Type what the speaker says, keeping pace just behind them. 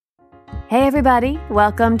Hey everybody,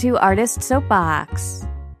 welcome to Artist Soapbox.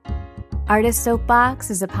 Artist Soapbox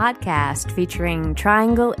is a podcast featuring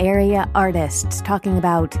Triangle area artists talking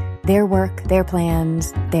about their work, their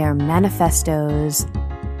plans, their manifestos.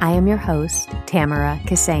 I am your host, Tamara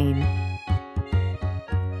Kissain.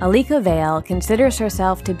 Alika Vale considers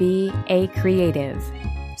herself to be a creative.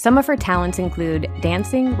 Some of her talents include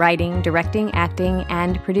dancing, writing, directing, acting,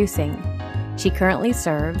 and producing. She currently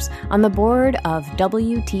serves on the board of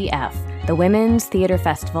WTF, the Women's Theater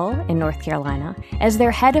Festival in North Carolina, as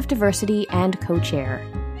their head of diversity and co-chair.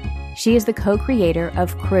 She is the co-creator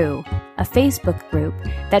of Crew, a Facebook group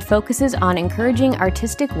that focuses on encouraging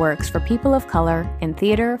artistic works for people of color in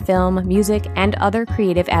theater, film, music, and other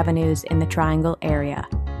creative avenues in the Triangle area.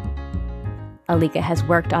 Alika has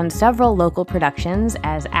worked on several local productions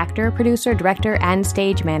as actor, producer, director, and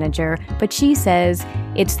stage manager, but she says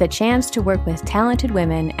it's the chance to work with talented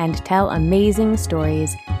women and tell amazing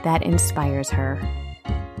stories that inspires her.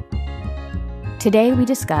 Today we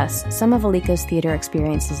discuss some of Alika's theater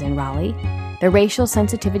experiences in Raleigh, the racial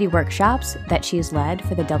sensitivity workshops that she's led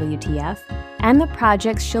for the WTF, and the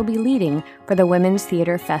projects she'll be leading for the Women's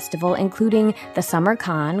Theater Festival, including the Summer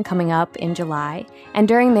Con coming up in July and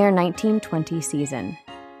during their 1920 season.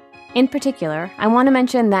 In particular, I want to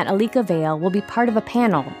mention that Alika Vale will be part of a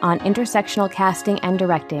panel on intersectional casting and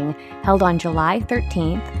directing held on July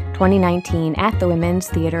 13th, 2019 at the Women's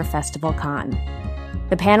Theater Festival Con.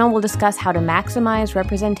 The panel will discuss how to maximize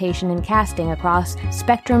representation in casting across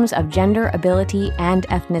spectrums of gender, ability, and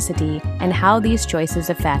ethnicity, and how these choices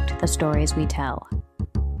affect the stories we tell.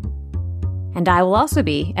 And I will also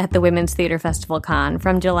be at the Women's Theater Festival Con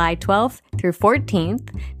from July 12th through 14th,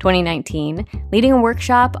 2019, leading a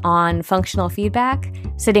workshop on functional feedback,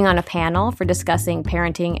 sitting on a panel for discussing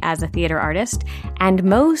parenting as a theater artist, and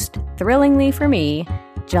most thrillingly for me,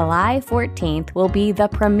 July 14th will be the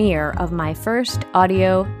premiere of my first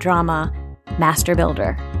audio drama, Master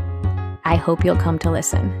Builder. I hope you'll come to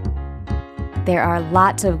listen. There are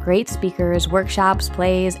lots of great speakers, workshops,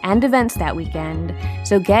 plays, and events that weekend,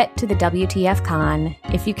 so get to the WTF Con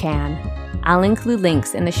if you can. I'll include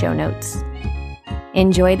links in the show notes.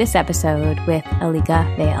 Enjoy this episode with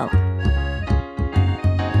Alika Vale.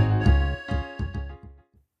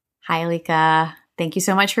 Hi, Alika. Thank you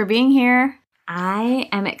so much for being here. I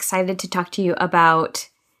am excited to talk to you about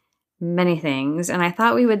many things, and I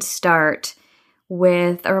thought we would start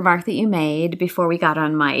with a remark that you made before we got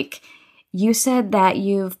on mic. You said that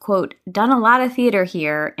you've, quote, done a lot of theater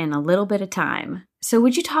here in a little bit of time. So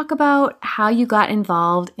would you talk about how you got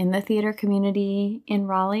involved in the theater community in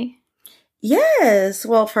Raleigh? Yes.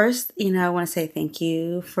 Well, first, I want to say thank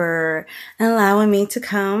you for allowing me to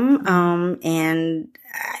come. And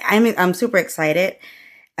I'm super excited.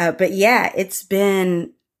 But yeah, it's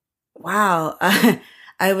been, wow.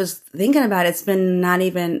 I was thinking about it. It's been not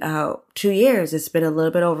even 2 years. It's been a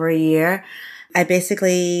little bit over a year. I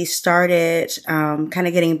basically started kind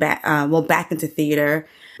of getting back into theater.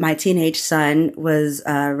 My teenage son was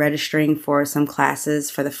registering for some classes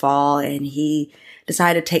for the fall, and he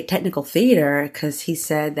decided to take technical theater because he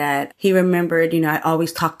said that he remembered, I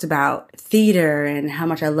always talked about theater and how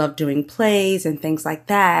much I loved doing plays and things like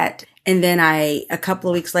that. And then a couple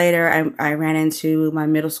of weeks later, I ran into my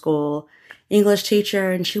middle school English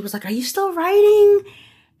teacher, and she was like, "Are you still writing?"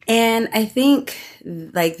 And I think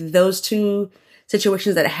like those two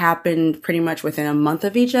situations that happened pretty much within a month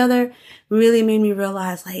of each other really made me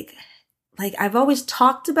realize like I've always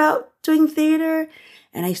talked about doing theater,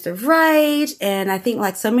 and I used to write. And I think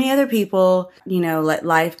like so many other people, let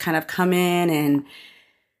life kind of come in and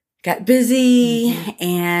got busy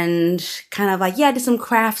and kind of like, I did some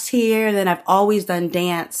crafts here. And then I've always done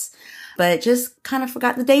dance, but just kind of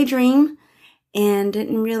forgot the daydream and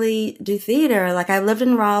didn't really do theater. Like I lived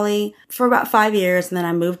in Raleigh for about 5 years, and then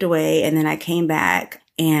I moved away, and then I came back,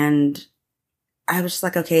 and I was just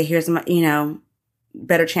like, okay, here's my,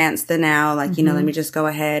 better chance than now. Like, let me just go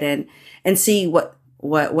ahead and see what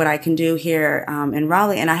I can do here, in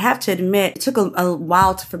Raleigh. And I have to admit, it took a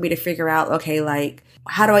while for me to figure out, okay, like,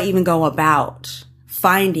 how do I even go about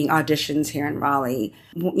finding auditions here in Raleigh?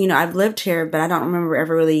 I've lived here, but I don't remember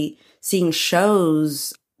ever really seeing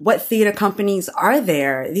shows. What theater companies are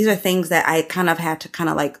there? These are things that I kind of had to kind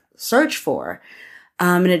of like search for.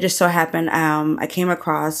 And it just so happened, I came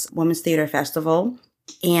across Women's Theater Festival,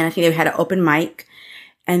 and I think they had an open mic.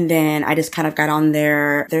 And then I just kind of got on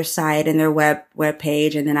their site and their web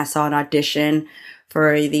page. And then I saw an audition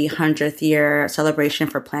for the 100th year celebration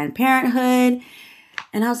for Planned Parenthood.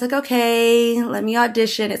 And I was like, okay, let me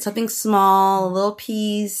audition. It's something small, a little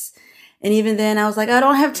piece. And even then I was like, I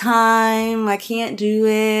don't have time. I can't do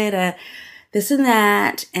it. this and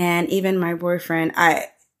that. And even my boyfriend,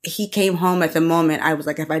 he came home at the moment. I was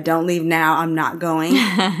like, if I don't leave now, I'm not going.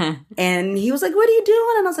 And he was like, what are you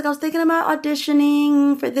doing? And I was like, I was thinking about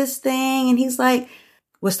auditioning for this thing. And he's like,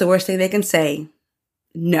 what's the worst thing they can say?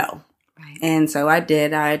 No. Right. And so I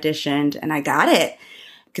did. I auditioned and I got it.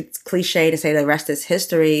 It's cliche to say the rest is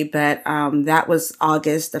history, but that was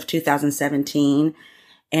August of 2017.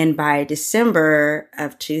 And by December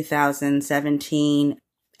of 2017,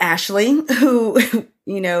 Ashley, who,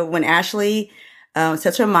 when Ashley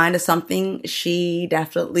sets her mind to something, she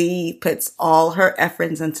definitely puts all her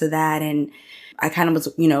efforts into that. And I kind of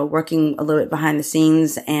was, working a little bit behind the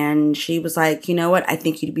scenes. And she was like, you know what? I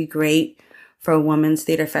think you'd be great for a women's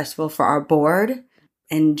theater festival for our board.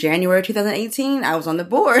 In January 2018, I was on the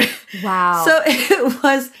board. Wow. So it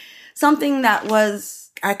was something that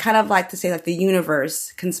was, I kind of like to say like the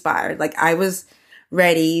universe conspired. Like I was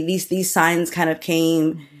ready. These signs kind of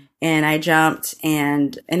came and I jumped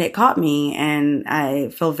and it caught me. And I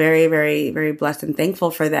feel very, very, very blessed and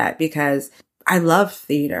thankful for that because I love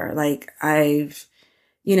theater. Like I've,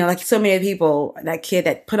 like so many people, that kid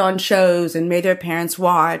that put on shows and made their parents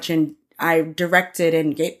watch, and I directed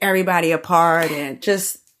and gave everybody a part, and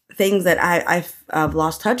just things that I've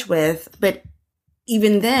lost touch with. But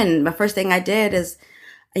even then, the first thing I did is,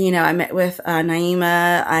 I met with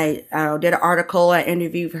Naima. I did an article. I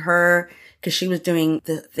interviewed her because she was doing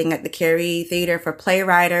the thing at the Carey Theater for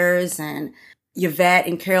playwriters, and Yvette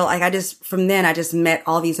and Carol. From then I just met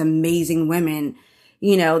all these amazing women,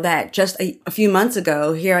 that just a few months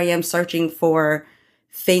ago, here I am searching for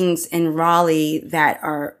things in Raleigh that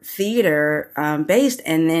are theater based.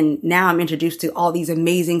 And then now I'm introduced to all these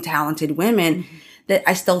amazing, talented women that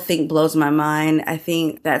I still think blows my mind. I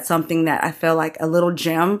think that's something that I feel like a little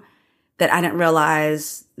gem that I didn't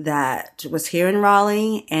realize that was here in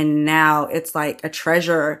Raleigh. And now it's like a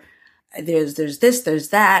treasure. There's this, there's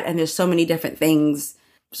that, and there's so many different things.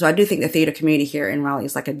 So I do think the theater community here in Raleigh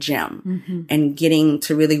is like a gem, and getting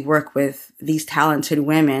to really work with these talented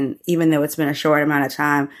women, even though it's been a short amount of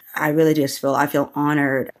time, I really just I feel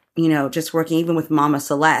honored, just working even with Mama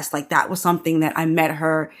Celeste. Like that was something that I met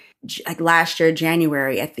her like last year,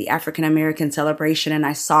 January, at the African American celebration. And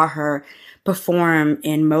I saw her perform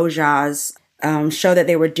in Moja's show that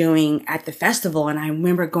they were doing at the festival. And I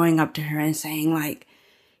remember going up to her and saying like,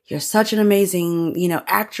 you're such an amazing,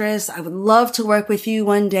 actress. I would love to work with you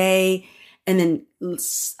one day. And then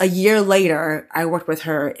a year later, I worked with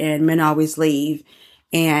her in Men Always Leave.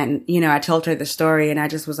 And, I told her the story, and I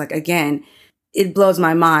just was like, again, it blows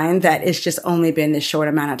my mind that it's just only been this short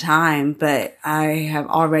amount of time, but I have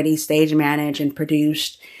already stage managed and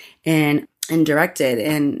produced and directed,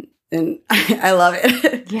 and I love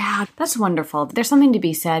it. Yeah, that's wonderful. There's something to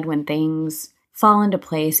be said when things fall into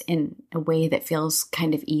place in a way that feels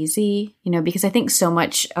kind of easy, because I think so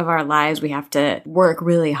much of our lives we have to work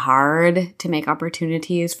really hard to make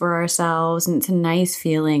opportunities for ourselves. And it's a nice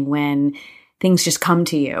feeling when things just come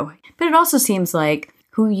to you. But it also seems like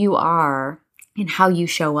who you are and how you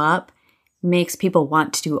show up makes people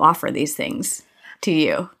want to offer these things to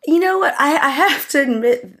you. You know what? I have to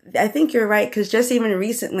admit, I think you're right. Because just even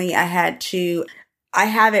recently I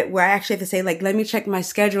have it where I actually have to say, like, let me check my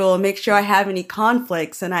schedule and make sure I have any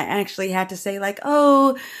conflicts. And I actually had to say, like,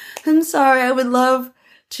 oh, I'm sorry, I would love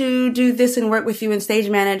to do this and work with you and stage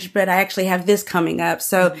manage, but I actually have this coming up.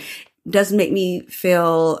 So it does make me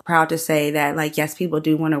feel proud to say that, like, yes, people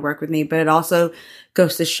do want to work with me, but it also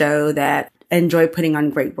goes to show that I enjoy putting on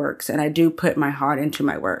great works, and I do put my heart into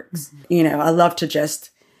my works. I love to just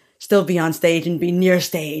still be on stage and be near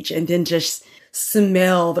stage and then just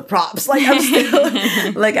smell the props. Like I'm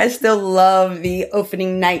still, I still love the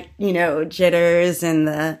opening night, jitters and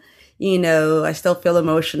I still feel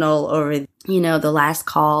emotional over, the last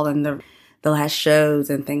call and the last shows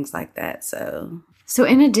and things like that. So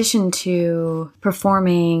in addition to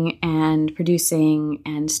performing and producing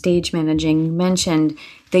and stage managing, you mentioned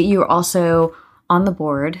that you are also on the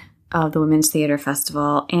board of the Women's Theater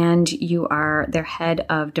Festival, and you are their head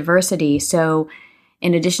of diversity. So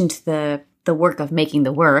in addition to the work of making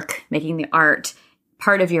the art,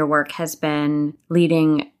 part of your work has been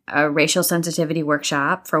leading a racial sensitivity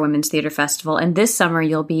workshop for Women's Theater Festival. And this summer,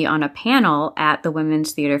 you'll be on a panel at the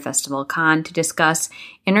Women's Theater Festival Con to discuss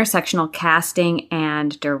intersectional casting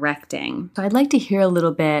and directing. So I'd like to hear a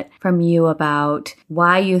little bit from you about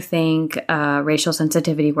why you think a racial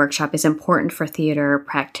sensitivity workshop is important for theater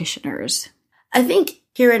practitioners. I think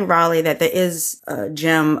here in Raleigh that there is a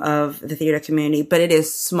gem of the theater community, but it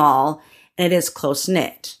is small and it is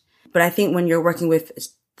close-knit. But I think when you're working with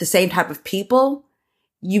the same type of people,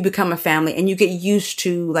 you become a family and you get used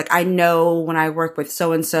to, like, I know when I work with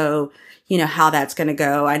so-and-so, you know, how that's going to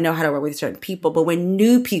go. I know how to work with certain people. But when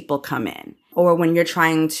new people come in, or when you're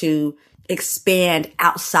trying to expand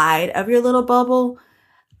outside of your little bubble,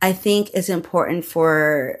 I think it's important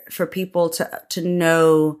for people to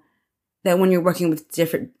know that when you're working with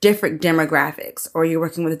different demographics, or you're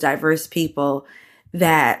working with diverse people,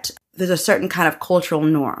 that there's a certain kind of cultural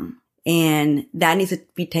norm, and that needs to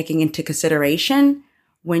be taken into consideration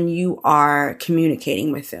when you are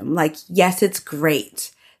communicating with them. Like, yes, it's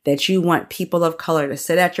great that you want people of color to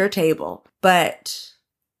sit at your table, but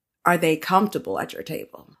are they comfortable at your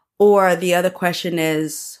table? Or the other question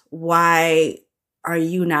is, why are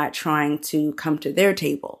you not trying to come to their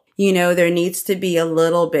table? You know, there needs to be a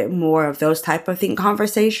little bit more of those type of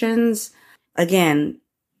conversations. Again,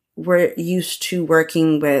 we're used to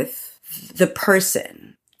working with the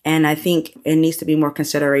person, and I think it needs to be more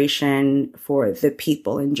consideration for the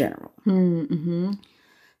people in general. Mm-hmm.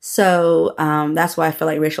 So that's why I feel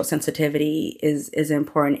like racial sensitivity is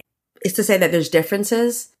important. It's to say that there's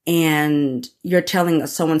differences, and you're telling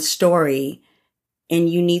someone's story, and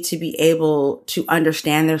you need to be able to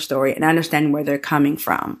understand their story and understand where they're coming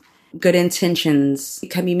from. Good intentions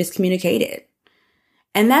can be miscommunicated.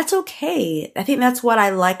 And that's okay. I think that's what I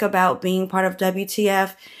like about being part of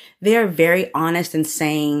WTF. They're very honest in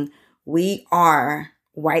saying, we are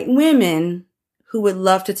white women who would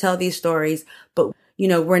love to tell these stories, but, you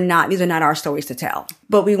know, these are not our stories to tell,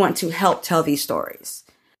 but we want to help tell these stories.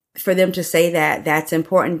 For them to say that, that's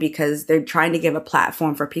important, because they're trying to give a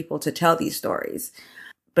platform for people to tell these stories.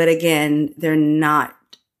 But again, they're not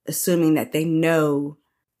assuming that they know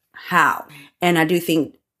how. And I do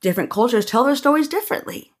think different cultures tell their stories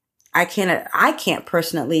differently. I can't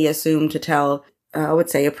personally assume to tell, I would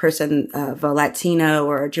say, a person of a Latino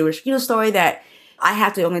or a Jewish, story, that I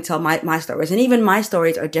have to only tell my stories. And even my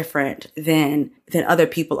stories are different than other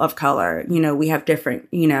people of color. You know, we have different,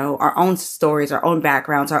 our own stories, our own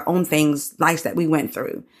backgrounds, our own things, lives that we went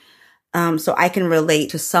through. So I can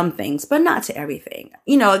relate to some things, but not to everything.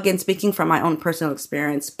 Again, speaking from my own personal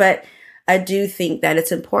experience, but I do think that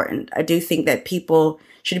it's important. I do think that people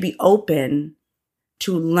should be open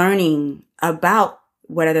to learning about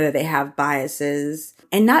whether they have biases,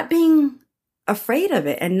 and not being afraid of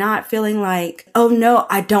it, and not feeling like, oh no,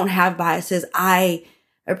 I don't have biases. I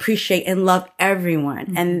appreciate and love everyone.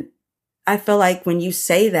 Mm-hmm. And I feel like when you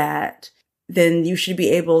say that, then you should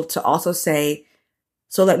be able to also say,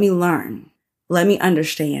 so let me learn, let me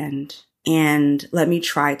understand, and let me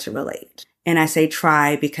try to relate. And I say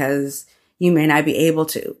try because you may not be able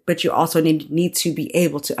to, but you also need to be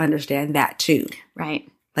able to understand that too. Right.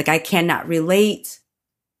 Like, I cannot relate,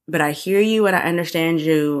 but I hear you and I understand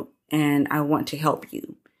you, and I want to help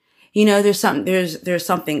you. There's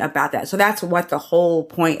something about that. So that's what the whole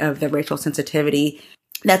point of the racial sensitivity,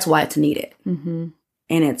 that's why it's needed. Mm-hmm.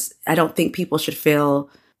 And I don't think people should feel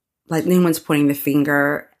like anyone's pointing the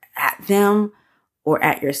finger at them or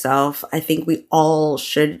at yourself. I think we all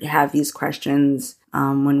should have these questions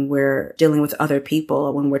when we're dealing with other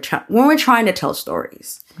people, when we're trying to tell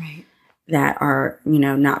stories, right, that are,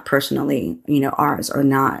 not personally, ours, or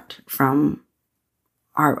not from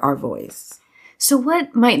our voice. So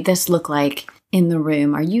what might this look like in the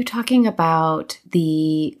room? Are you talking about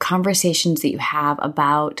the conversations that you have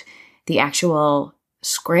about the actual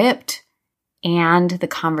script, and the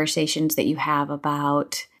conversations that you have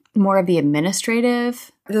about more of the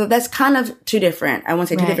administrative? That's kind of two different, I won't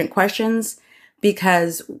say two different questions,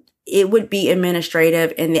 because it would be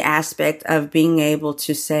administrative in the aspect of being able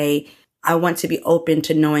to say, I want to be open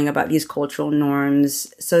to knowing about these cultural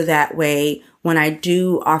norms, so that way when I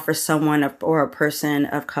do offer someone or a person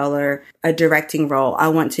of color a directing role, I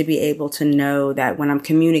want to be able to know that when I'm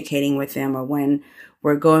communicating with them, or when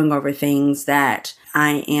we're going over things, that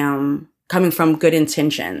I am coming from good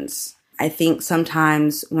intentions. I think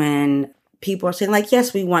sometimes when people are saying, like,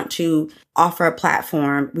 yes, we want to offer a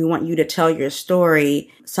platform, we want you to tell your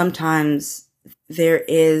story, sometimes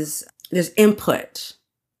there's input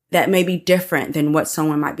that may be different than what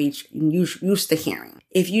someone might be used to hearing.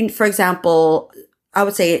 If you, for example, I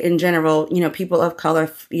would say in general, people of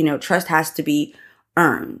color, trust has to be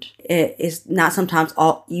earned. It is not sometimes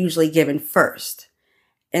usually given first.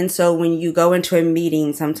 And so when you go into a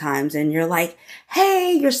meeting sometimes and you're like,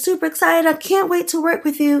 hey, you're super excited, I can't wait to work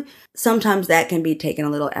with you, sometimes that can be taken a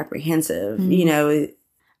little apprehensive. Mm-hmm.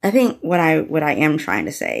 I think what I am trying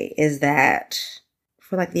to say is that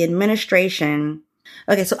for like the administration,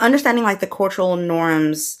 okay, so understanding like the cultural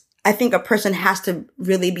norms, I think a person has to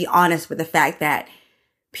really be honest with the fact that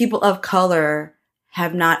people of color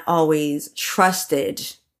have not always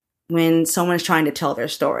trusted when someone is trying to tell their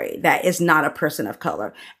story that is not a person of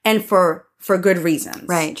color, and for good reasons.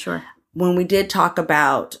 Right, sure. When we did talk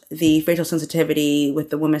about the racial sensitivity with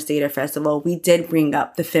the Women's Theater Festival, we did bring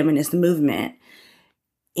up the feminist movement.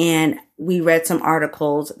 And we read some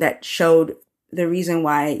articles that showed the reason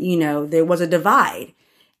why, you know, there was a divide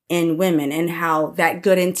in women and how that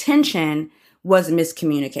good intention was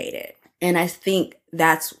miscommunicated. And I think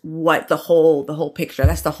that's what the whole picture,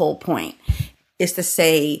 that's the whole point, is to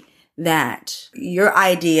say that your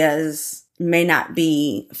ideas may not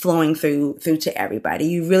be flowing through to everybody.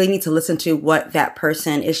 You really need to listen to what that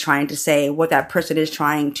person is trying to say, what that person is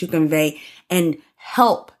trying to convey, and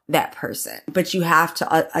help that person. But you have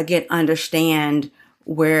to, again, understand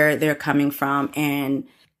where they're coming from and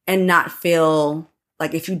not feel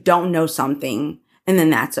like if you don't know something, and then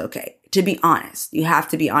that's okay. To be honest, you have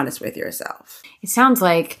to be honest with yourself. It sounds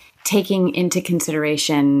like taking into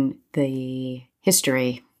consideration the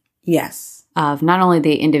history. Yes. Of not only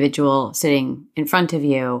the individual sitting in front of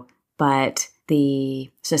you, but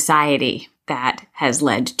the society that has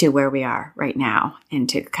led to where we are right now, and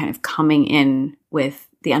to kind of coming in with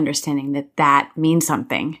the understanding that that means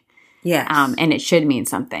something. Yes. And it should mean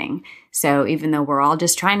something. So even though we're all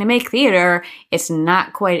just trying to make theater, it's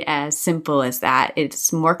not quite as simple as that.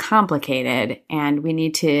 It's more complicated, and we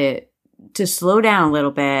need to slow down a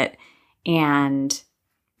little bit and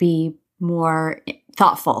be more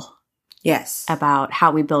thoughtful. Yes. About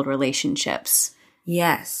how we build relationships.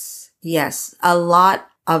 Yes. Yes. A lot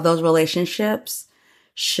of those relationships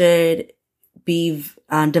should be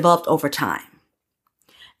developed over time.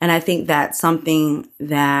 And I think that's something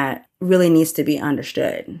that really needs to be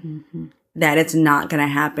understood. Mm-hmm. That it's not going to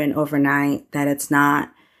happen overnight, that it's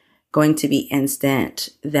not going to be instant,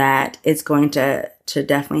 that it's going to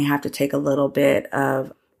definitely have to take a little bit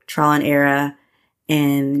of trial and error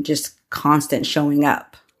and just constant showing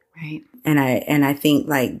up. Right. And I think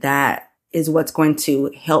like that is what's going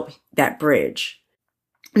to help that bridge.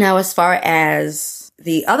 Now, as far as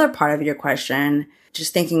the other part of your question,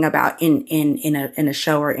 just thinking about in a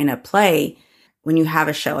show or in a play, when you have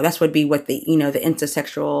a show, that's would be what the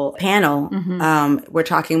intersexual panel. Mm-hmm. We're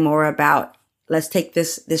talking more about, let's take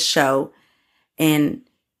this show, and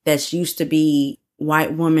that's used to be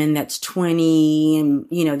white woman that's 20 and,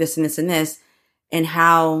 you know, this and this and this, and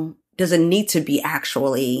how does it need to be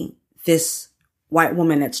actually this white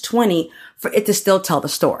woman that's 20 for it to still tell the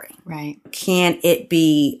story? Right. Can it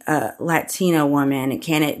be a Latina woman?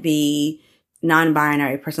 Can it be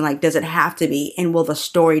non-binary person? Like, does it have to be? And will the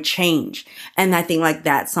story change? And I think like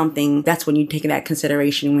that's something, that's when you take that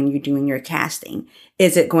consideration when you're doing your casting.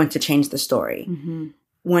 Is it going to change the story? Mm-hmm.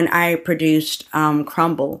 When I produced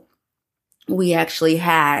Crumble, we actually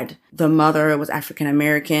had the mother was African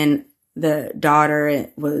American, the daughter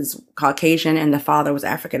was Caucasian, and the father was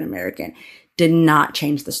African American. Did not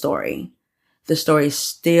change the story. The story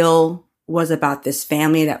still was about this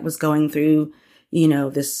family that was going through, you know,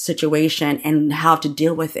 this situation and how to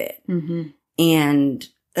deal with it. Mm-hmm. And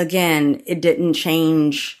again, it didn't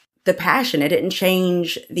change the passion. It didn't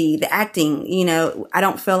change the acting. You know, I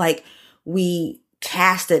don't feel like we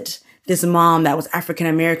casted this mom that was African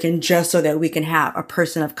American just so that we can have a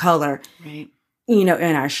person of color. Right. You know,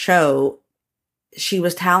 in our show. She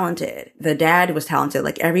was talented. The dad was talented.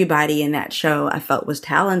 Like everybody in that show I felt was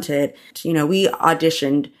talented. You know, we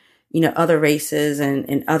auditioned, you know, other races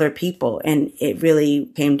and other people. And it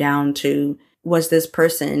really came down to, was this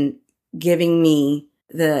person giving me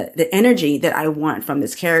the energy that I want from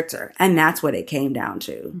this character? And that's what it came down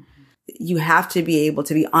to. Mm-hmm. You have to be able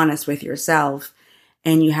to be honest with yourself,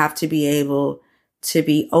 and you have to be able to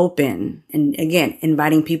be open. And again,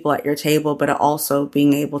 inviting people at your table, but also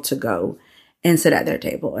being able to go and sit at their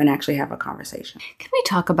table and actually have a conversation. Can we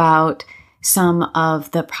talk about some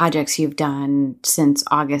of the projects you've done since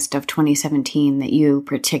August of 2017 that you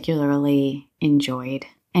particularly enjoyed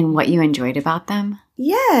and what you enjoyed about them?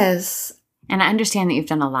 Yes. And I understand that you've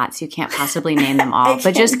done a lot, so you can't possibly name them all,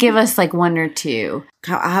 but just give us like one or two.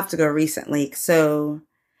 I have to go recently. So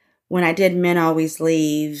when I did Men Always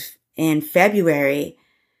Leave in February,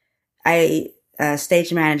 I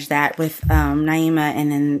stage managed that with Naima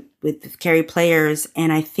and then with Carrie Players.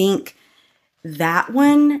 And I think that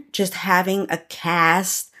one, just having a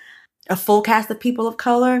full cast of people of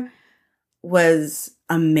color was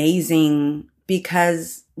amazing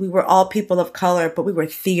because we were all people of color, but we were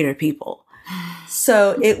theater people.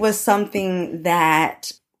 So it was something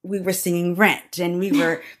that we were singing Rent and we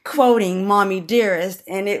were quoting Mommy Dearest.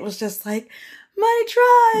 And it was just like, my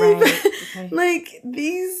tribe. Right. Okay. Like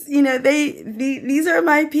these, these are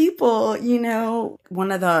my people,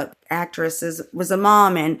 One of the actresses was a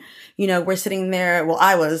mom and, we're sitting there. Well,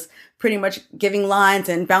 I was pretty much giving lines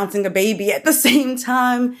and bouncing a baby at the same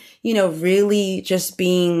time, really just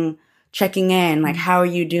checking in, like, how are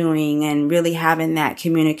you doing? And really having that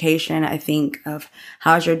communication, I think, of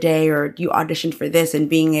how's your day, or you auditioned for this, and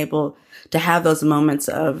being able to have those moments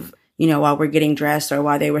of, while we're getting dressed or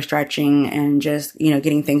while they were stretching and just,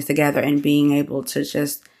 getting things together and being able to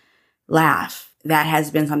just laugh. That has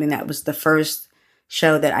been something that was the first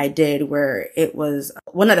show that I did, where it was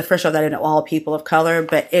one of the first shows that I did all people of color,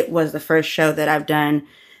 but it was the first show that I've done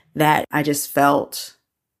that I just felt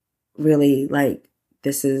really like,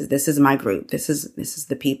 this is my group. This is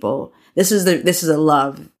the people. This is a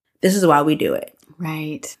love. This is why we do it.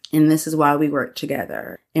 Right. And this is why we work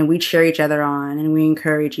together, and we cheer each other on, and we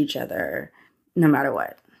encourage each other no matter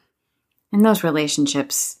what. And those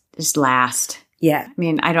relationships just last. Yeah. I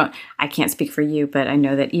mean, I can't speak for you, but I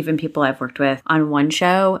know that even people I've worked with on one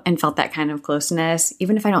show and felt that kind of closeness,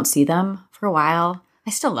 even if I don't see them for a while, I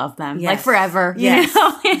still love them. Yes. Like forever. Yes.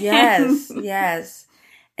 Yes. Yes.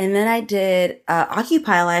 And then I did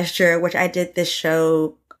Occupy last year, which I did this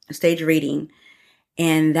show, stage reading.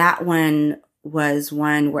 And that one was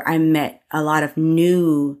one where I met a lot of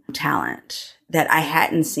new talent that I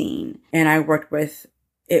hadn't seen. And I worked with,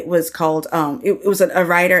 it was called, it was a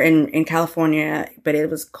writer in California, but it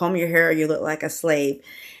was Comb Your Hair, You Look Like a Slave.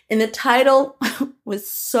 And the title was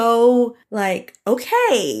so like,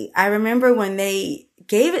 okay. I remember when they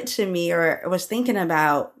gave it to me, or was thinking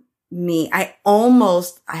about me, I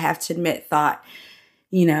have to admit, thought,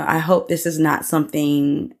 I hope this is not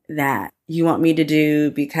something that you want me to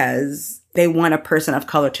do because they want a person of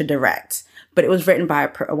color to direct. But it was written by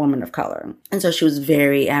a woman of color. And so she was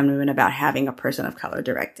very adamant about having a person of color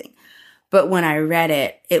directing. But when I read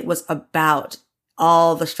it, it was about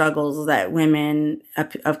all the struggles that women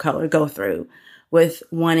of color go through with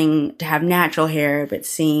wanting to have natural hair, but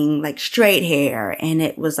seeing like straight hair. And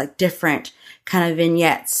it was like different kind of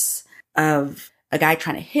vignettes of a guy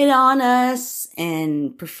trying to hit on us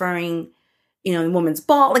and preferring, a woman's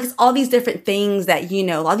bald. Like, it's all these different things that,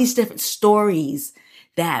 all these different stories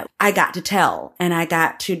that I got to tell. And I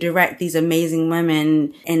got to direct these amazing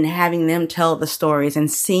women and having them tell the stories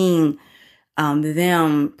and seeing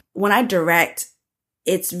them. When I direct,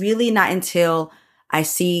 it's really not until I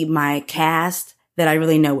see my cast that I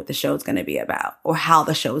really know what the show is going to be about or how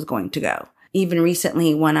the show is going to go. Even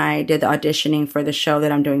recently, when I did the auditioning for the show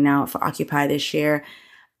that I'm doing now for Occupy this year,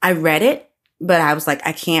 I read it, but I was like,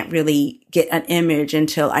 I can't really get an image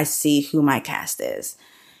until I see who my cast is.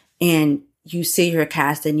 And you see your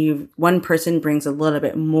cast and one person brings a little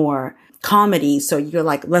bit more comedy. So you're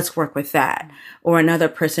like, let's work with that. Or another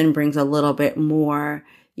person brings a little bit more,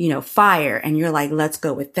 fire. And you're like, let's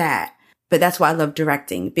go with that. But that's why I love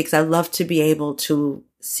directing, because I love to be able to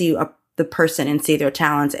see the person and see their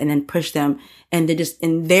talents and then push them and then just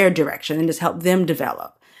in their direction and just help them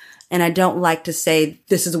develop. And I don't like to say,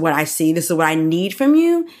 this is what I see. This is what I need from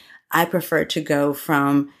you. I prefer to go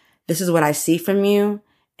from, this is what I see from you.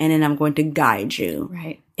 And then I'm going to guide you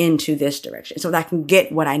into this direction so that I can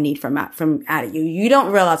get what I need from out of you. You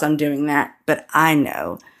don't realize I'm doing that, but I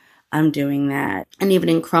know I'm doing that. And even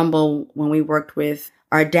in Crumble, when we worked with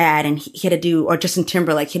our dad and he had to do, or Justin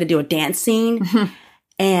Timberlake, he had to do a dance scene.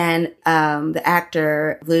 And the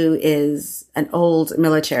actor, Lou, is an old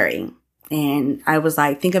military. And I was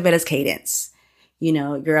like, think of it as cadence.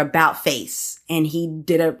 Your about face. And he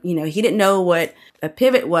did he didn't know what a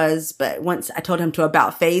pivot was, but once I told him to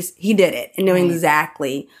about face, he did it and knowing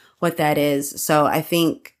exactly what that is. So I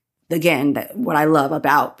think, again, that what I love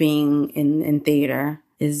about being in theater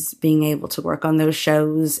is being able to work on those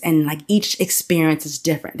shows. And like each experience is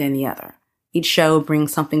different than the other. Each show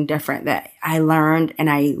brings something different that I learned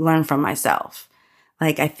from myself.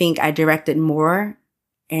 Like, I think I directed more.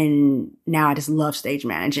 And now I just love stage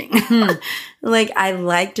managing. Like, I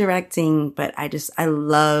like directing, but I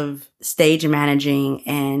love stage managing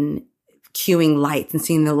and cueing lights and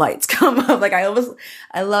seeing the lights come up. Like, I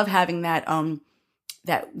love having that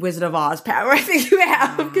Wizard of Oz power I think you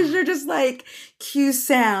have, because you're just like, cue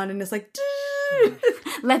sound and it's like,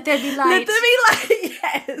 let there be light. Let there be light,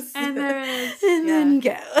 yes. And there is. And then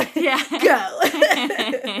go. Yeah. Go.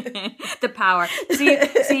 The power. See,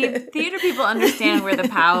 theater people understand where the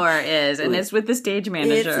power is, and it's with the stage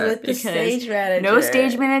manager. It's with the stage manager. No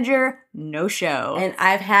stage manager, no show. And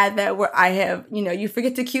I've had that where I have, you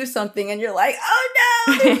forget to cue something and you're like, oh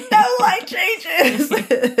no, there's no light changes.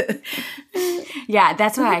 Yeah,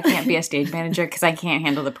 that's why I can't be a stage manager, because I can't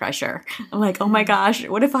handle the pressure. I'm like, oh my gosh,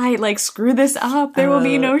 what if I like screw this up? There will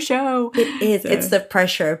be no show. It is. It's the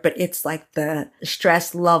pressure, but it's like the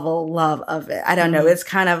stress level love of it. I don't know. It's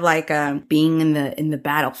kind of like being in the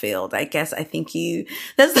battlefield. I guess I think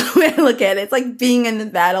that's the way I look at it. It's like being in the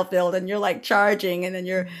battlefield and you're like charging and then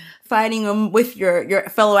you're fighting them with your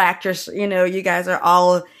fellow actors. You know, you guys are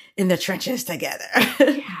all in the trenches together.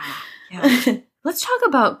 Yeah. Let's talk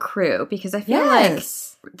about Crew, because I feel like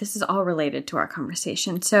this is all related to our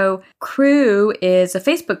conversation. So Crew is a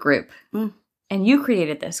Facebook group, and you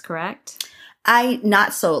created this, correct?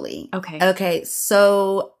 Not solely. Okay.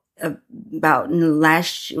 So about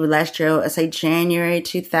last year, I say January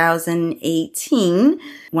 2018,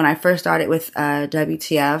 when I first started with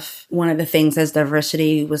WTF, one of the things as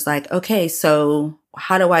diversity was like, okay, so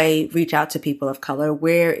how do I reach out to people of color?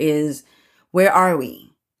 Where are we?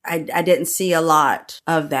 I didn't see a lot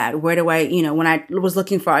of that. Where do I, when I was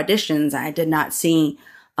looking for auditions, I did not see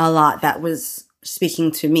a lot that was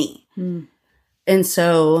speaking to me. And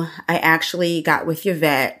so I actually got with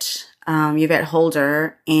Yvette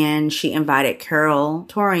Holder, and she invited Carol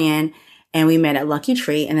Torian, and we met at Lucky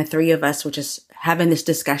Tree, and the three of us were just having this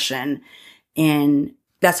discussion, and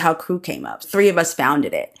that's how Crew came up. Three of us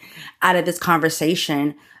founded it out of this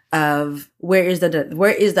conversation of where is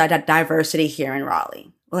the diversity here in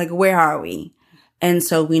Raleigh? Like, where are we? And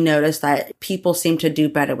so we noticed that people seem to do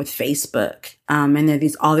better with Facebook. And there are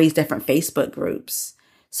all these different Facebook groups.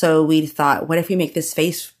 So we thought, what if we make this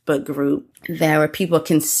Facebook group that where people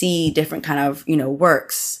can see different kind of,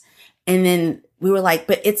 works? And then we were like,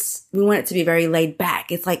 but we want it to be very laid back.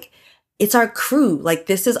 It's like, it's our crew. Like,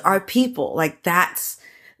 this is our people. Like,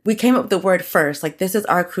 we came up with the word first. Like, this is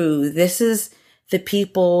our crew. This is the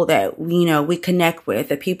people that we connect with,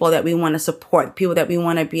 the people that we want to support, the people that we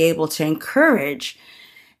want to be able to encourage.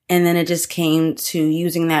 And then it just came to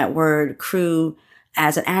using that word Crew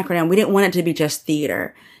as an acronym. We didn't want it to be just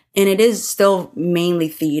theater. And it is still mainly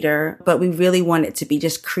theater, but we really want it to be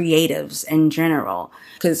just creatives in general.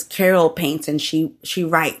 Because Carol paints and she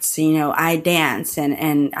writes, I dance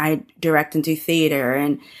and I direct and do theater,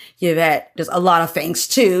 and Yvette does a lot of things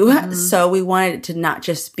too. So we wanted it to not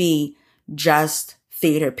just be just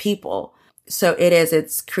theater people. So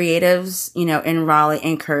it's creatives, in Raleigh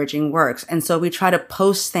encouraging works. And so we try to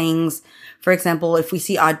post things. For example, if we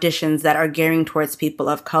see auditions that are gearing towards people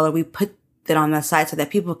of color, we put that on the site so that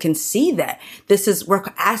people can see that we're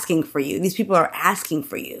asking for you. These people are asking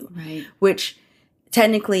for you. Right. Which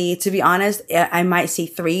technically, to be honest, I might see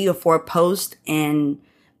 3 or 4 posts in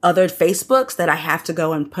other Facebooks that I have to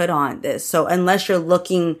go and put on this. So unless you're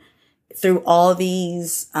looking through all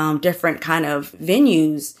these different kind of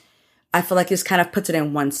venues, I feel like this kind of puts it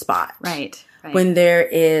in one spot. Right. When there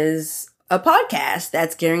is a podcast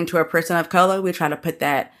that's gearing to a person of color, we try to put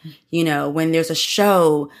that, when there's a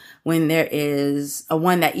show, when there is a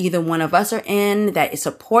one that either one of us are in that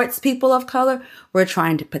supports people of color, we're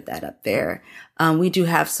trying to put that up there. We do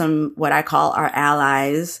have some, what I call our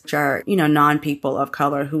allies, which are, non-people of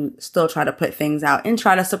color who still try to put things out and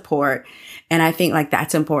try to support. And I think like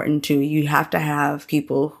that's important too. You have to have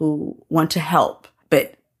people who want to help,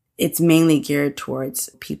 but it's mainly geared towards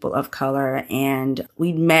people of color. And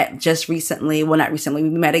we met just recently, well, not recently, we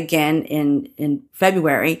met again in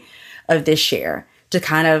February of this year to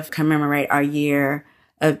kind of commemorate our year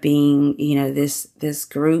of being, this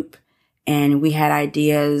group. And we had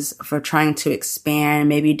ideas for trying to expand,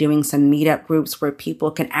 maybe doing some meetup groups where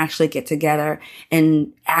people can actually get together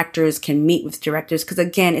and actors can meet with directors. Because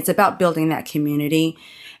again, it's about building that community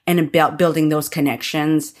and about building those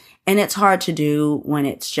connections. And it's hard to do when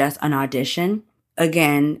it's just an audition.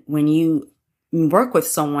 Again, when you work with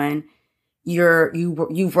someone,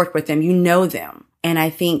 you've worked with them, you know them. And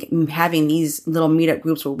I think having these little meetup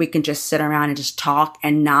groups where we can just sit around and just talk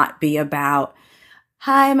and not be about,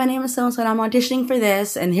 hi, my name is so-and-so and I'm auditioning for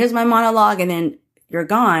this and here's my monologue and then you're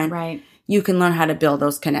gone. Right. You can learn how to build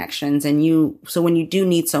those connections. And so when you do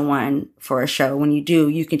need someone for a show,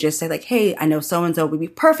 you can just say like, hey, I know so-and-so would be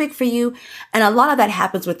perfect for you. And a lot of that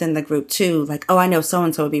happens within the group too. Like, oh, I know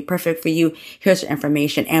so-and-so would be perfect for you. Here's your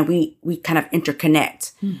information. And we kind of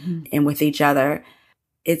interconnect and with each other.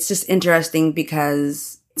 It's just interesting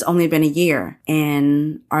because it's only been a year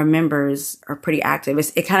and our members are pretty active.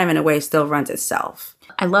 It kind of in a way still runs itself.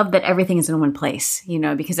 I love that everything is in one place,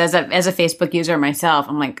 because as a Facebook user myself,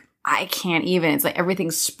 I'm like, I can't even. It's like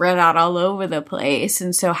everything's spread out all over the place.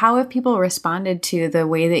 And so how have people responded to the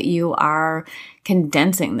way that you are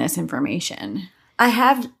condensing this information? I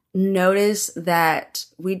have noticed that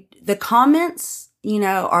the comments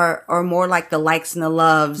are more like the likes and the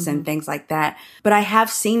loves and things like that. But I have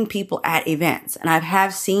seen people at events, and I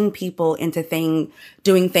have seen people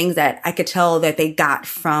doing things that I could tell that they got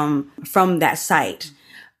from that site.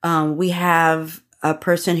 We have a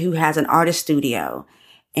person who has an artist studio,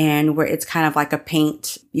 and where it's kind of like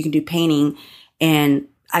you can do painting. And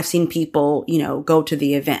I've seen people, go to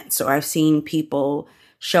the events, or I've seen people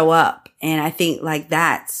show up. And I think like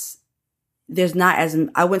I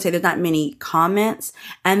wouldn't say there's not many comments.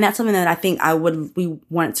 And that's something that I think we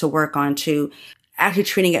want to work on too, actually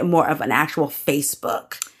treating it more of an actual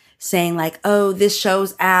Facebook, saying like, oh, this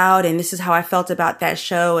show's out and this is how I felt about that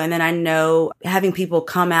show. And then I know having people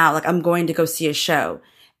come out, like I'm going to go see a show,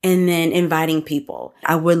 and then inviting people.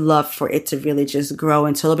 I would love for it to really just grow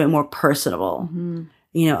into a little bit more personable,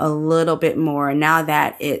 a little bit more. Now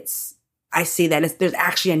that I see that there's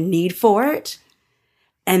actually a need for it,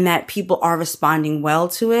 and that people are responding well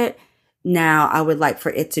to it. Now I would like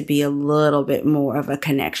for it to be a little bit more of a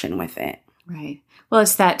connection with it. Right. Well,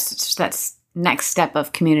 it's that next step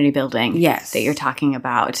of community building yes. that you're talking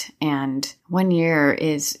about. And 1 year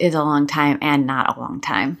is a long time and not a long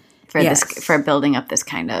time for building up this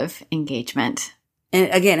kind of engagement. And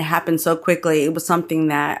again, it happened so quickly. It was something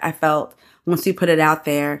that I felt once we put it out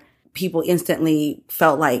there, people instantly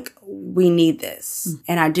felt like we need this.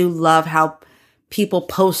 And I do love how people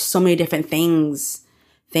post so many different things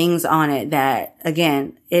on it that,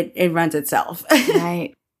 again, it runs itself.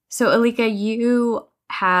 Right. So, Alika, you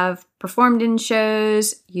have performed in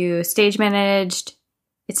shows, you stage managed.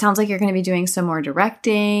 It sounds like you're going to be doing some more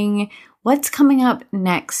directing. What's coming up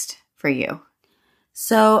next for you?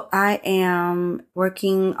 So I am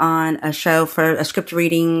working on a show for a script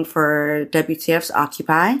reading for WTF's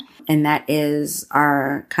Occupy. And that is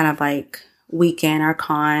our kind of like weekend, our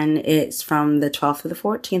con. It's from the 12th to the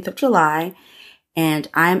 14th of July. And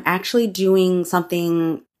I'm actually doing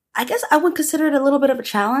something, I guess I would consider it a little bit of a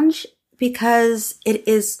challenge, because it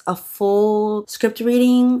is a full script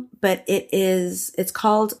reading, but it's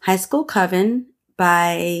called High School Coven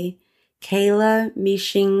by Kayla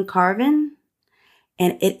Mishing Carvin.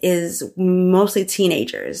 And it is mostly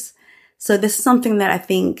teenagers. So this is something that I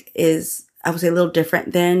think is, I would say, a little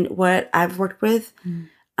different than what I've worked with.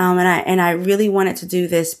 And I really wanted to do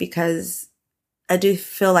this because I do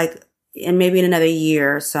feel like, and maybe in another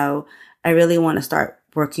year or so, I really want to start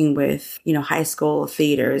working with, high school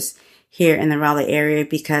theaters here in the Raleigh area,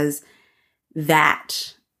 because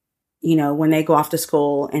that, when they go off to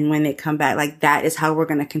school and when they come back, like that is how we're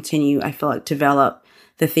going to continue, I feel like, develop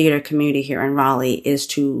the theater community here in Raleigh, is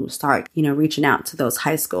to start, reaching out to those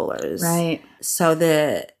high schoolers. Right. So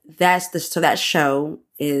that show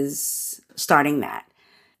is starting that.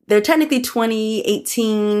 They're technically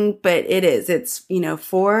 2018, but it's,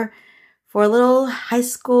 for a little high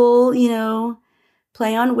school,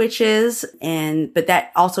 play on witches. But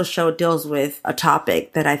that also show deals with a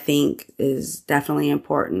topic that I think is definitely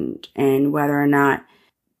important, and whether or not,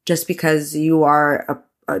 just because you are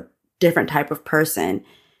a different type of person,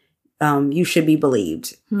 you should be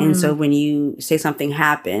believed. And so when you say something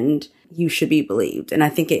happened, you should be believed. And I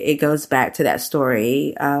think it goes back to that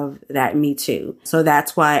story of that Me Too. So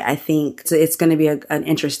that's why I think it's going to be an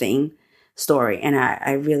interesting story. And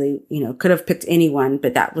I really, could have picked anyone,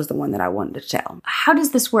 but that was the one that I wanted to tell. How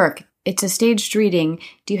does this work? It's a staged reading.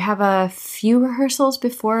 Do you have a few rehearsals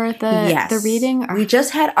before the reading? We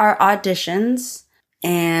just had our auditions,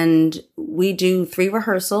 and we do 3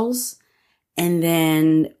 rehearsals, and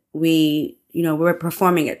then we're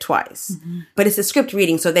performing it twice. But it's a script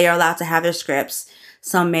reading, so they are allowed to have their scripts.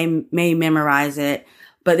 Some may memorize it,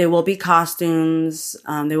 but there will be costumes,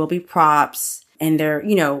 there will be props, and there,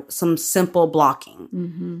 some simple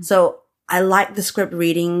blocking. So I like the script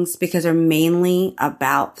readings because they're mainly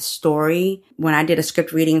about the story. When I did a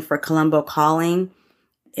script reading for Columbo Calling,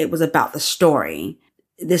 it was about the story.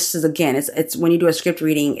 This is, again, it's when you do a script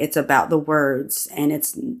reading, it's about the words, and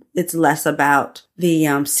it's less about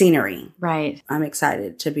the scenery. Right. I'm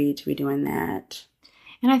excited to be doing that.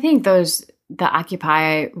 And I think the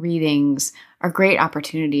Occupy readings are great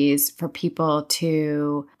opportunities for people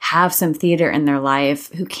to have some theater in their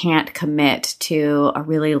life who can't commit to a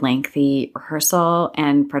really lengthy rehearsal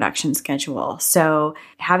and production schedule. So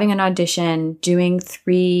having an audition, doing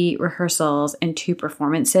 3 rehearsals and 2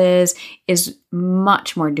 performances is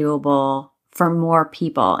much more doable for more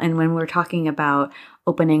people. And when we're talking about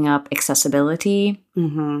opening up accessibility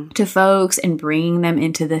to folks and bringing them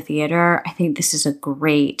into the theater, I think this is a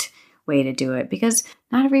great way to do it, because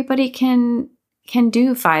not everybody can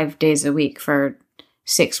do 5 days a week for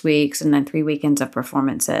 6 weeks and then 3 weekends of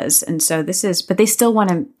performances. And so but they still want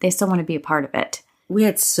to be a part of it. we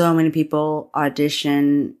had so many people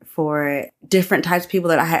audition for different types of people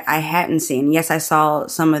that I hadn't seen. Yes, I saw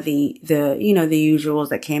some of the usuals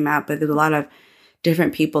that came out, but there's a lot of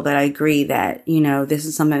different people that I agree that, this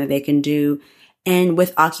is something that they can do. And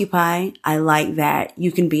with Occupy, I like that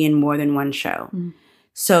you can be in more than one show. Mm.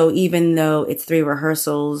 So even though it's 3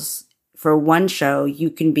 rehearsals for one show, you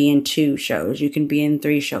can be in 2 shows, you can be in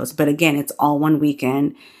 3 shows. But again, it's all one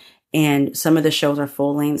weekend. And some of the shows are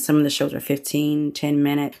full length. Some of the shows are 15, 10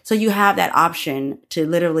 minutes. So you have that option to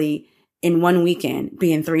literally in one weekend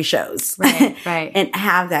be in 3 shows. Right, right. And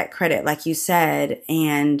have that credit, like you said.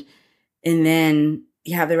 And then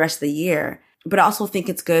you have the rest of the year. But I also think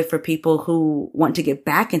it's good for people who want to get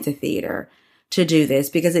back into theater to do this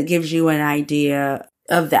because it gives you an idea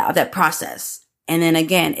of that process. And then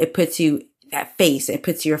again, it puts you that face, it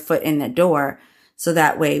puts your foot in the door. So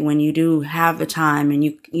that way, when you do have the time and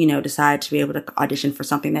you decide to be able to audition for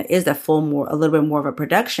something that is a little bit more of a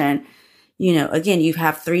production, again, you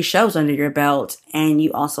have 3 shows under your belt and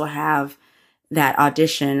you also have that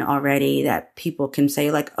audition already that people can say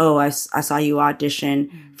like, oh, I saw you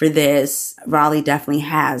audition for this. Raleigh definitely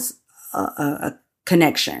has a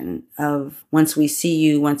connection of once we see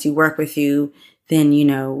you, once you work with you, then,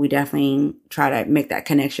 we definitely try to make that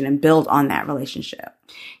connection and build on that relationship.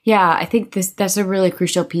 Yeah, I think that's a really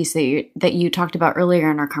crucial piece that you talked about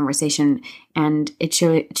earlier in our conversation, and it's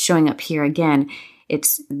showing up here again.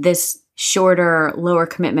 It's this shorter, lower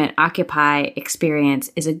commitment Occupy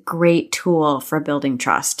experience is a great tool for building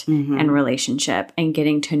trust and relationship and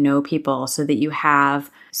getting to know people so that you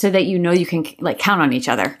can like count on each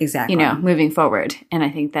other. Exactly. Moving forward. And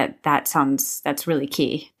I think that's really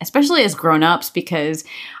key, especially as grown-ups, because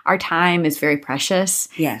our time is very precious.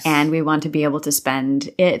 Yes. And we want to be able to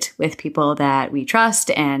spend it with people that we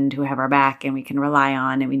trust and who have our back and we can rely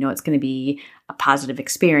on, and we know it's going to be a positive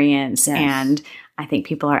experience. Yes. And I think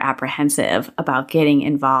people are apprehensive about getting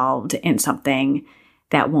involved in something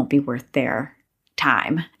that won't be worth their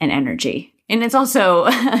time and energy. And it's also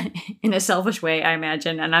in a selfish way, I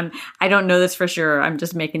imagine. And I don't know this for sure. I'm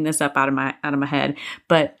just making this up out of my head.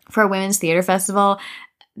 But for a women's theater festival,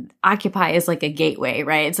 Occupy is like a gateway,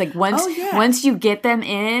 right? It's like once you get them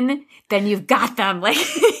in, then you've got them. Like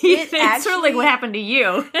it's sort of like what happened to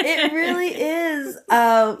you. It really is.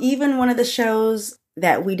 Even one of the shows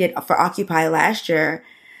that we did for Occupy last year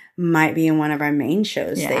might be in one of our main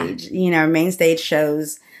shows stage, our main stage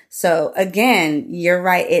shows. So again, you're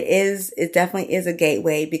right. It definitely is a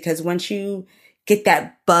gateway because once you get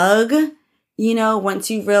that bug, once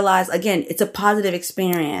you realize, again, it's a positive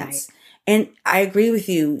experience. Right. And I agree with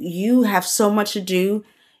you. You have so much to do.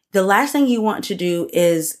 The last thing you want to do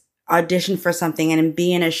is audition for something and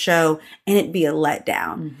be in a show and it be a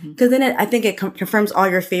letdown. Because then I think it confirms all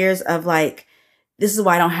your fears of like, this is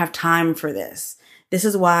why I don't have time for this. This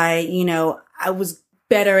is why, I was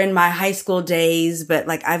better in my high school days, but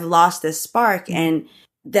like I've lost this spark. And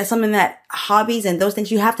that's something that hobbies and those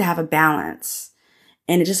things, you have to have a balance.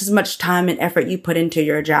 And just as much time and effort you put into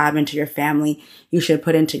your job, into your family, you should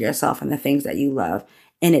put into yourself and the things that you love.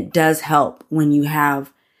 And it does help when you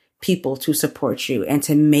have people to support you and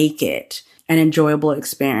to make it an enjoyable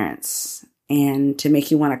experience and to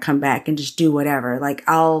make you want to come back and just do whatever. Like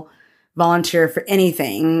I'll volunteer for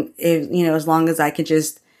anything, as long as I could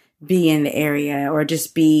just be in the area or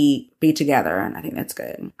just be together. And I think that's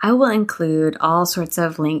good. I will include all sorts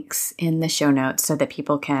of links in the show notes so that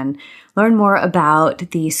people can learn more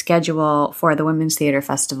about the schedule for the Women's Theater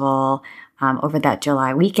Festival over that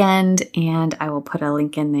July weekend. And I will put a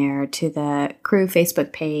link in there to the Crew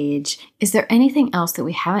Facebook page. Is there anything else that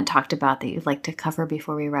we haven't talked about that you'd like to cover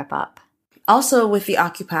before we wrap up? Also with the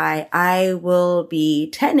Occupy, I will be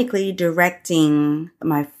technically directing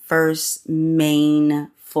my first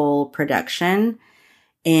main full production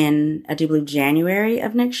in, I do believe, January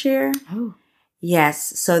of next year. Oh.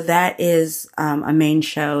 Yes. So that is a main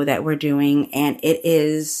show that we're doing. And it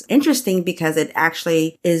is interesting because it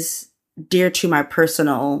actually is dear to my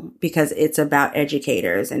personal, because it's about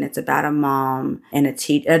educators and it's about a mom and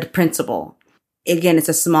a principal. Again, it's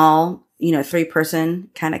a small, 3-person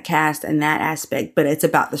kind of cast in that aspect, but it's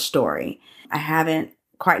about the story. I haven't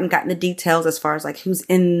quite gotten the details as far as like who's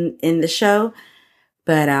in the show,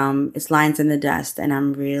 but it's Lines in the Dust, and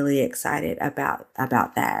I'm really excited about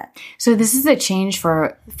that. So this is a change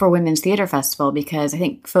for Women's Theater Festival, because I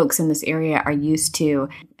think folks in this area are used to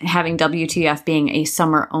having WTF being a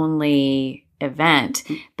summer-only event,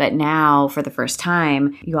 but now for the first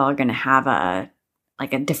time, you all are going to have a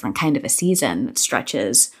different kind of a season that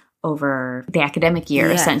stretches over the academic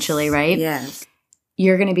year, essentially, right? Yes.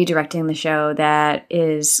 you're going to be directing the show that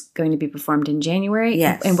is going to be performed in January.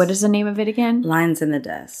 Yes. And what is the name of it again? Lines in the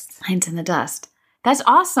Dust. Lines in the Dust. That's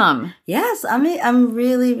awesome. Yes. I mean, I'm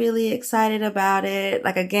really, really excited about it.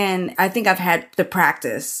 Like, again, I think I've had the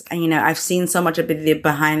practice. And, I've seen so much of the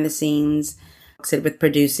behind the scenes with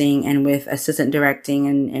producing and with assistant directing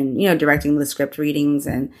and directing the script readings.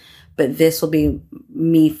 But this will be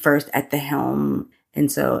me first at the helm. And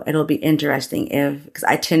so it'll be interesting because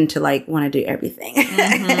I tend to want to do everything.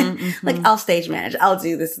 Like I'll stage manage, I'll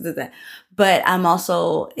do this, do that. But I'm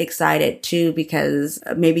also excited too because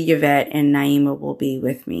maybe Yvette and Naima will be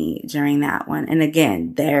with me during that one. And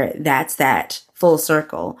again, that's that full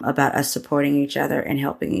circle about us supporting each other and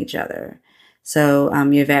helping each other. So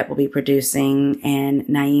Yvette will be producing and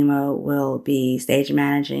Naima will be stage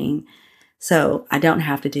managing. So I don't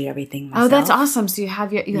have to do everything myself. Oh, that's awesome. So you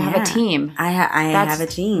have have a team. I have a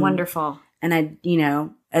team. Wonderful. And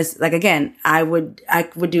again, I would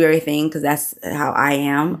do everything because that's how I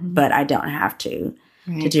am, but I don't have to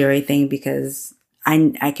do everything because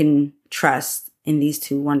I can trust in these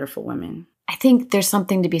two wonderful women. I think there's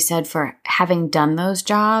something to be said for having done those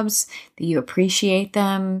jobs, that you appreciate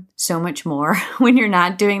them so much more. When you're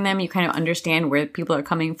not doing them, you kind of understand where people are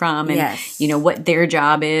coming from and, what their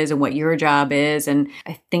job is and what your job is. And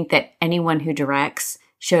I think that anyone who directs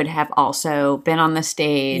should have also been on the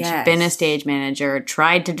stage, been a stage manager,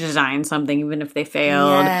 tried to design something, even if they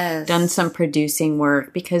failed, done some producing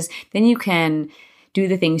work, because then you can do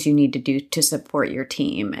the things you need to do to support your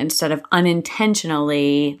team instead of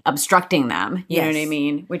unintentionally obstructing them. You know what I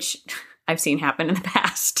mean? Which I've seen happen in the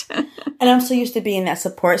past. And I'm so used to being that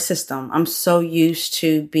support system. I'm so used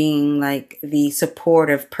to being the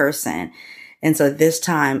supportive person. And so this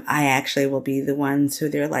time I actually will be the ones who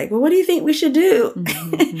they're like, well, what do you think we should do?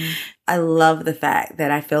 I love the fact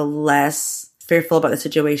that I feel less fearful about the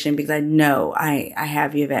situation because I know I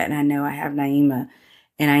have Yvette and I know I have Naima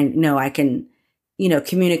and I know I can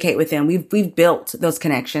communicate with them. We've built those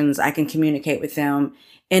connections. I can communicate with them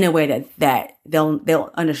in a way that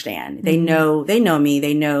they'll understand. They know me.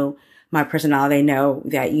 They know my personality. They know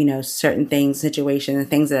that, certain things, situations and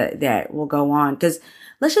things that will go on. Cause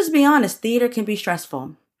let's just be honest, theater can be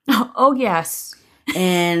stressful. Oh yes.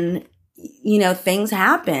 And, things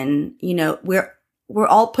happen, we're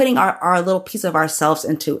all putting our little piece of ourselves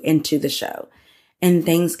into the show and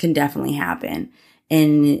things can definitely happen.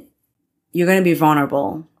 And you're going to be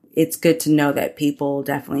vulnerable. It's good to know that people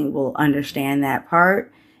definitely will understand that part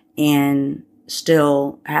and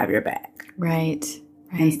still have your back. Right.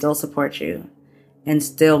 And still support you and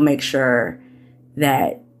still make sure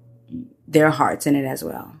that their heart's in it as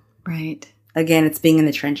well. Right. Again, it's being in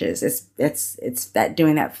the trenches. It's that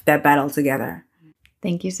doing that battle together.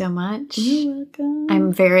 Thank you so much. You're welcome.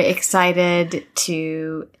 I'm very excited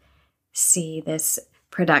to see this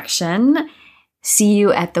production. See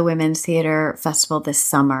you at the Women's Theater Festival this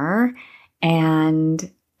summer.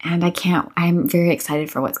 And I'm very excited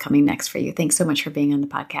for what's coming next for you. Thanks so much for being on the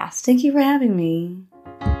podcast. Thank you for having me.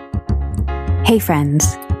 Hey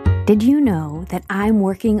friends, did you know that I'm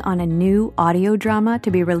working on a new audio drama to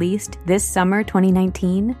be released this summer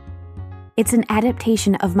 2019? It's an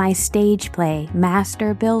adaptation of my stage play,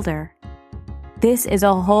 Master Builder. This is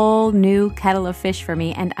a whole new kettle of fish for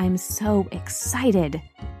me, and I'm so excited.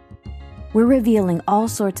 We're revealing all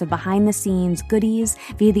sorts of behind-the-scenes goodies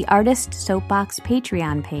via the Artist Soapbox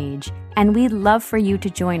Patreon page, and we'd love for you to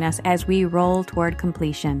join us as we roll toward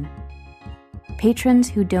completion. Patrons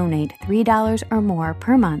who donate $3 or more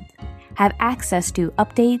per month have access to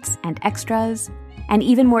updates and extras, and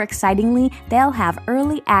even more excitingly, they'll have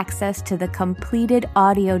early access to the completed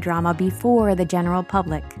audio drama before the general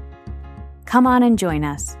public. Come on and join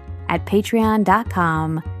us at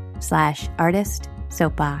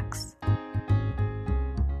patreon.com/artistsoapbox.